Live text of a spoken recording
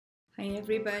Hi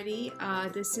everybody,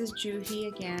 this is Juhi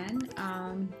again,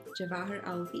 Jawahar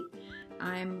Alvi.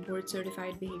 I'm board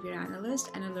certified behavior analyst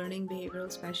and a learning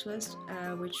behavioral specialist,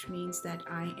 which means that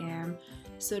I am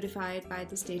certified by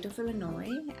the state of Illinois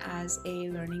as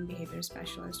a learning behavior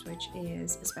specialist, which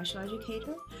is a special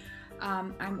educator.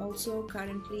 I'm also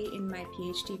currently in my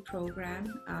PhD program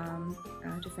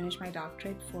to finish my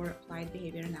doctorate for applied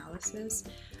behavior analysis.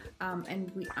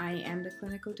 I am the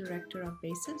clinical director of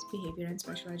BASIS, Behavior and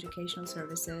Special Educational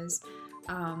Services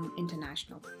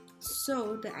International.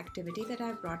 So the activity that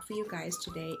I've brought for you guys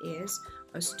today is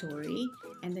a story,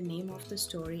 and the name of the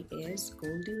story is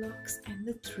Goldilocks and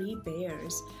the Three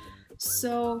Bears.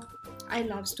 So I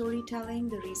love storytelling.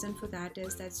 The reason for that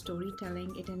is that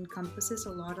storytelling, it encompasses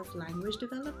a lot of language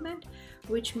development,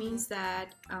 which means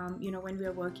that when we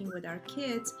are working with our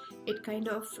kids, it kind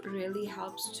of really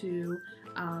helps to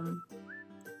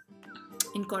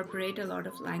incorporate a lot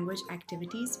of language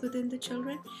activities within the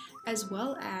children, as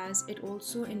well as it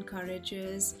also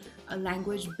encourages a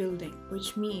language building,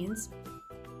 which means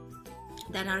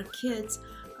that our kids,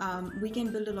 we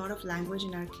can build a lot of language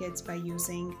in our kids by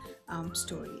using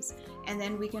stories. And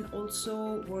then we can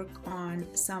also work on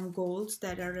some goals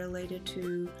that are related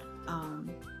to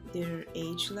their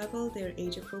age level, their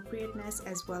age appropriateness,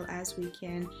 as well as we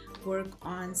can work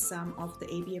on some of the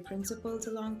ABA principles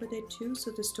along with it too.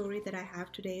 So the story that I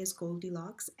have today is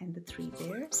Goldilocks and the Three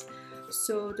Bears.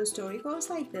 So the story goes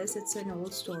like this. It's an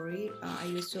old story. I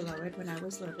used to love it when I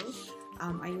was little.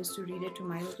 I used to read it to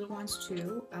my little ones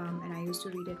too, and I used to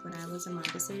read it when I was a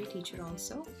Montessori teacher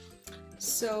also.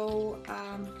 So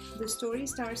the story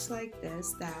starts like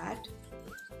this, that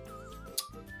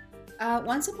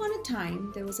once upon a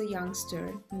time, there was a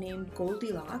youngster named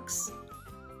Goldilocks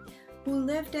who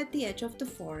lived at the edge of the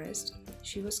forest.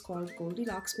 She was called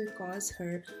Goldilocks because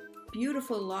her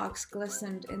beautiful locks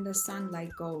glistened in the sun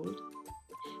like gold.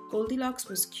 Goldilocks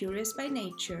was curious by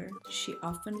nature. She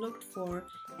often looked for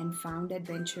and found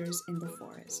adventures in the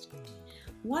forest.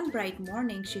 One bright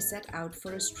morning, she set out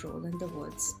for a stroll in the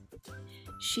woods.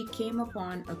 She came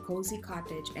upon a cozy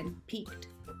cottage and peeked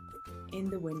in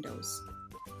the windows.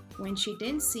 When she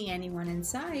didn't see anyone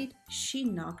inside, she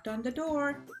knocked on the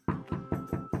door.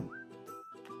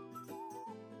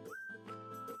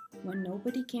 When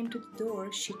nobody came to the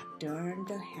door, she turned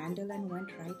the handle and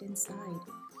went right inside.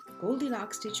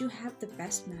 Goldilocks, did you have the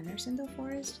best manners in the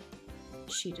forest?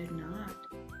 She did not.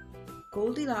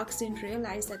 Goldilocks didn't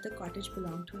realize that the cottage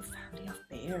belonged to a family of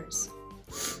bears.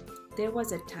 There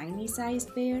was a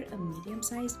tiny-sized bear, a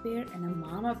medium-sized bear, and a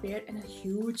mama bear, and a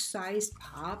huge-sized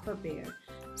papa bear.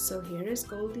 So here is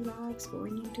Goldilocks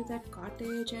going into that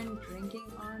cottage and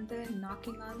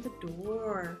knocking on the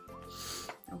door.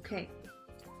 Okay.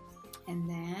 And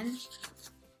then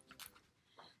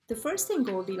the first thing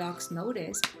Goldilocks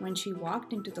noticed when she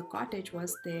walked into the cottage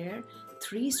was there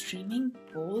 3 streaming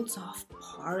bowls of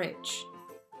porridge.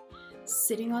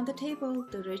 Sitting on the table,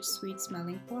 the rich,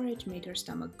 sweet-smelling porridge made her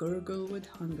stomach gurgle with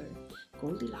hunger.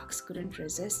 Goldilocks couldn't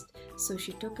resist, so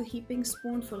she took a heaping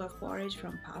spoonful of porridge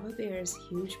from Papa Bear's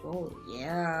huge bowl.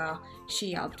 Yeah,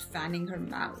 she yelped, fanning her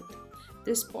mouth.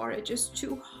 This porridge is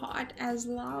too hot as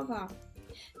lava.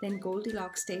 Then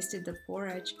Goldilocks tasted the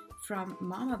porridge from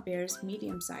Mama Bear's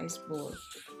medium-sized bowl.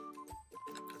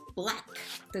 Black,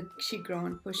 she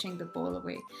groaned, pushing the bowl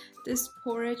away. This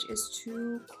porridge is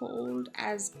too cold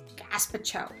as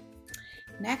gazpacho.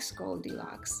 Next,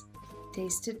 Goldilocks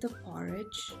tasted the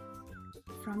porridge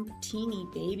from Teeny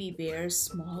Baby Bear's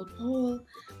small bowl.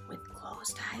 With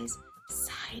closed eyes,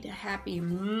 sighed a happy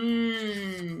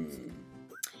mmm.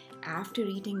 After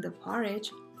eating the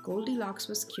porridge, Goldilocks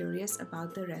was curious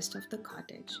about the rest of the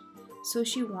cottage, so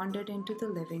she wandered into the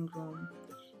living room.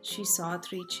 She saw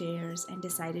 3 chairs and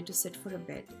decided to sit for a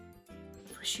bit,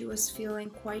 for she was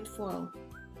feeling quite full.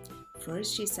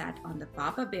 First, she sat on the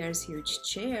Papa Bear's huge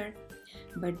chair,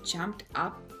 but jumped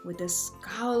up with a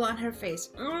scowl on her face.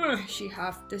 She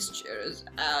huffed, this chair is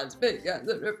as big as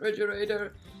a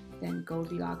refrigerator. Then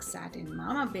Goldilocks sat in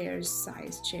Mama Bear's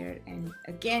size chair and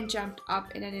again jumped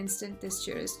up in an instant. This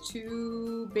chair is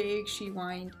too big, she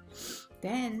whined.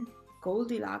 Then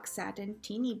Goldilocks sat in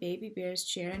Teeny Baby Bear's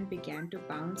chair and began to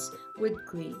bounce with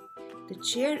glee. The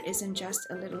chair isn't just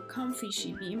a little comfy,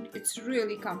 she beamed. It's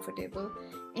really comfortable.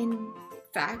 In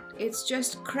fact, it's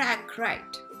just crack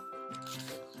right.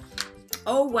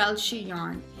 Oh well, she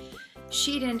yawned.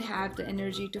 She didn't have the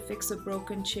energy to fix a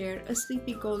broken chair. A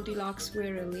sleepy Goldilocks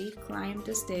wearily climbed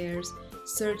the stairs,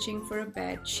 searching for a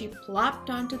bed. She plopped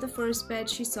onto the first bed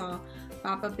she saw,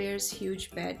 Papa Bear's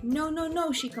huge bed. No, no,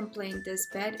 no, she complained. This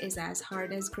bed is as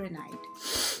hard as granite.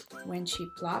 When she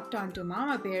plopped onto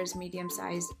Mama Bear's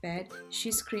medium-sized bed,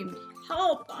 she screamed,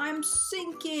 "Help! I'm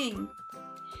sinking!"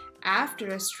 After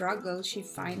a struggle, she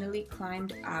finally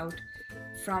climbed out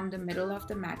from the middle of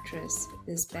the mattress.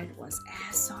 This bed was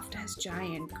as soft as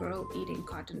giant girl eating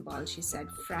cotton balls, she said,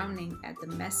 frowning at the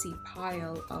messy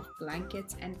pile of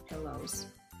blankets and pillows.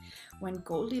 When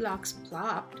Goldilocks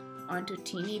plopped onto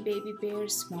Teeny Baby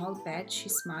Bear's small bed, she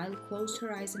smiled, closed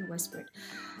her eyes, and whispered,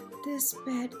 "This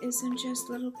bed isn't just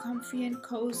little comfy and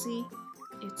cozy.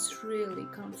 It's really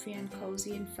comfy and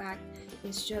cozy. In fact,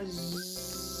 it's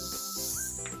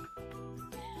just..."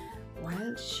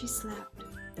 While she slept,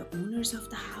 the owners of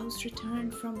the house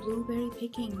returned from blueberry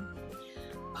picking.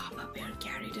 Papa Bear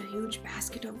carried a huge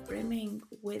basket of brimming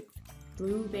with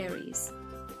blueberries.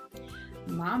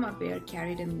 Mama Bear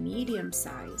carried a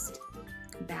medium-sized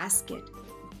basket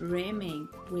brimming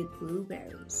with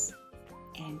blueberries.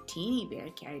 And Teeny Bear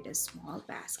carried a small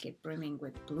basket brimming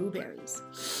with blueberries.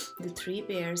 The three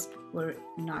bears were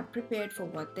not prepared for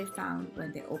what they found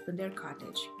when they opened their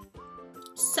cottage.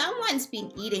 "Someone's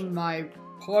been eating my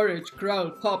porridge,"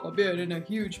 growled Papa Bear in a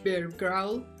huge bear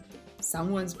growl.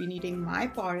 "Someone's been eating my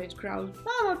porridge," growled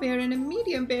Mama Bear in a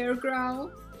medium bear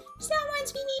growl.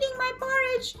 "Someone's been eating my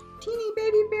porridge," Teeny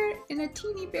Baby Bear in a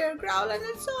teeny bear growl, "and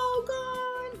it's all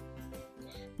gone."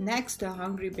 Next, the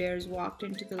hungry bears walked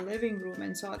into the living room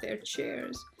and saw their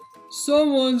chairs.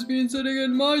 "Someone's been sitting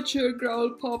in my chair,"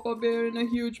 growled Papa Bear in a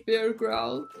huge bear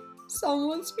growl.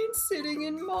 "Someone's been sitting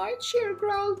in my chair,"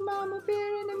 growled Mama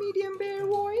Bear in a medium bear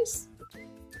voice.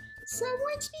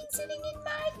 "Someone's been sitting in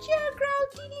my chair,"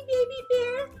 growled Teeny Baby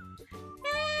Bear.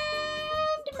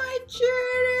 "And my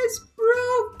chair is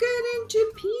broken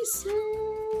into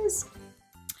pieces."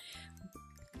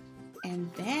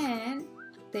 And then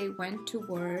they went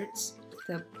towards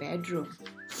the bedroom.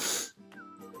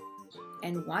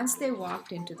 And once they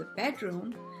walked into the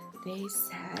bedroom, they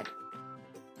said,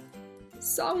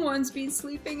 "Someone's been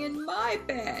sleeping in my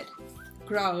bed,"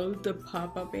 growled the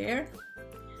Papa Bear.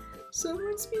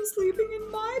 "Someone's been sleeping in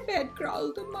my bed,"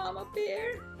 growled the Mama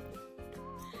Bear.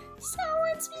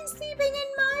 "Someone's been sleeping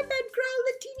in my bed," growled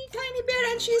the teeny tiny bear,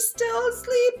 "and she's still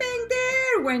sleeping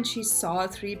there." When she saw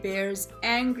three bears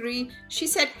angry, she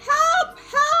said, "Help!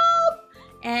 Help!"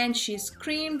 And she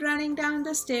screamed, running down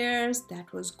the stairs.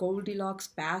 That was Goldilocks,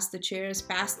 past the chairs,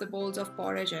 past the bowls of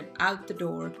porridge, and out the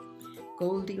door.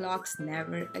 Goldilocks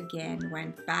never again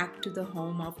went back to the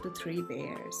home of the three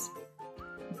bears.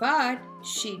 But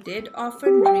she did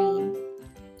often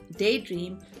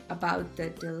daydream about the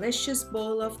delicious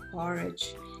bowl of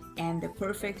porridge and the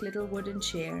perfect little wooden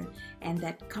chair and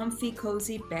that comfy,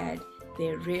 cozy bed.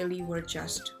 They really were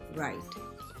just right.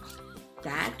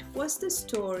 That was the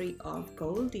story of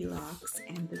Goldilocks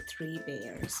and the three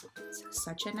bears. It's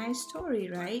such a nice story,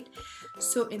 right?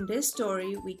 So in this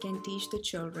story, we can teach the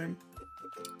children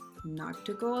not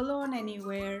to go alone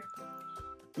anywhere.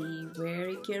 Be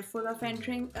very careful of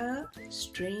entering a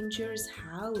stranger's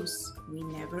house. We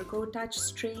never go touch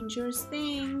strangers'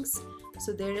 things.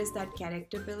 So there is that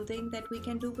character building that we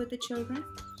can do with the children.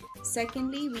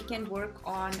 Secondly, we can work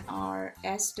on our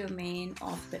S domain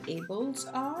of the ABLES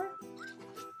R,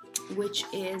 which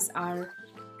is our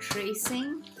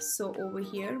tracing. So over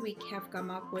here we have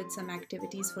come up with some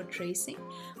activities for tracing,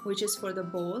 which is for the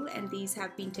bowl, and these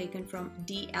have been taken from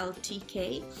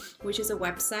DLTK, which is a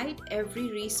website.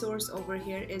 Every resource over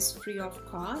here is free of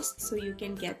cost, so you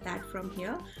can get that from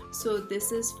here. So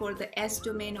this is for the S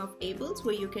domain of ABLES,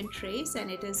 where you can trace,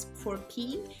 and it is for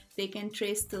P. They can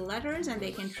trace the letters and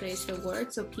they can trace the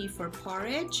words. So P for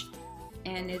porridge,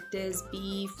 and it is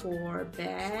B for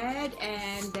bed,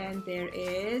 and then there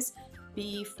is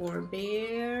B for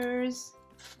bears,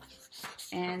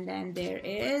 and then there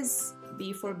is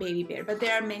B for baby bear. But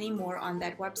there are many more on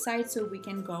that website, so we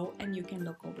can go and you can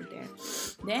look over there.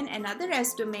 Then another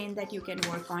S domain that you can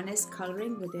work on is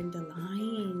coloring within the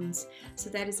lines. So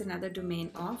that is another domain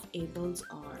of ABLES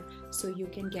R. So you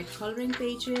can get coloring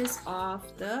pages of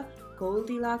the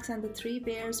Goldilocks and the three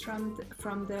bears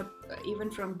even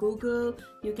from Google.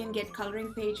 You can get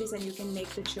coloring pages and you can make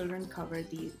the children color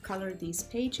these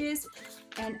pages.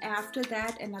 And after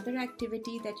that, another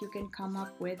activity that you can come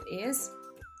up with is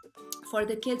for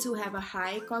the kids who have a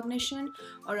high cognition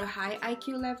or a high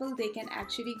IQ level. They can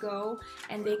actually go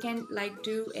and they can like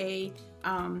do a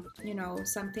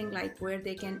something like where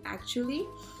they can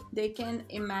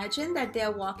imagine that they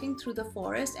are walking through the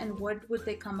forest, and what would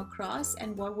they come across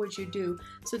and what would you do.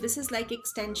 So this is like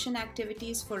extension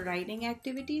activities for writing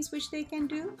activities which they can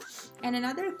do. And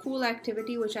another cool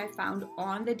activity which I found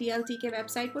on the DLTK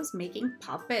website was making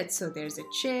puppets. So there's a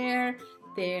chair,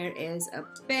 there is a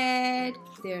bed,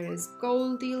 there is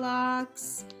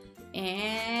Goldilocks,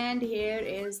 And here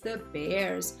is the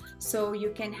bears. So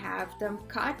you can have them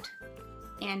cut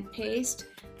and paste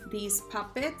these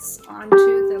puppets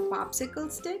onto the popsicle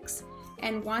sticks,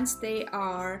 and once they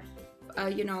are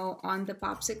on the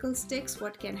popsicle sticks,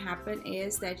 what can happen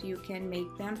is that you can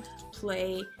make them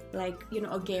play like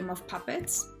a game of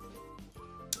puppets.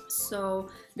 So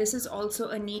this is also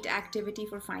a neat activity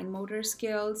for fine motor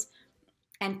skills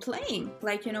and playing.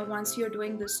 Like, once you're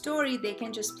doing the story, they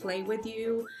can just play with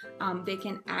you. They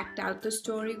can act out the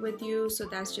story with you. So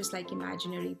that's just like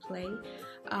imaginary play.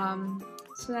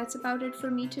 So that's about it for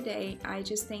me today. I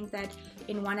just think that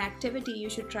in one activity, you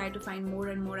should try to find more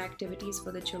and more activities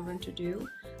for the children to do.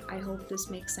 I hope this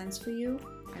makes sense for you.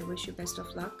 I wish you best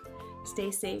of luck. Stay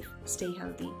safe, stay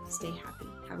healthy, stay happy.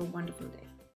 Have a wonderful day.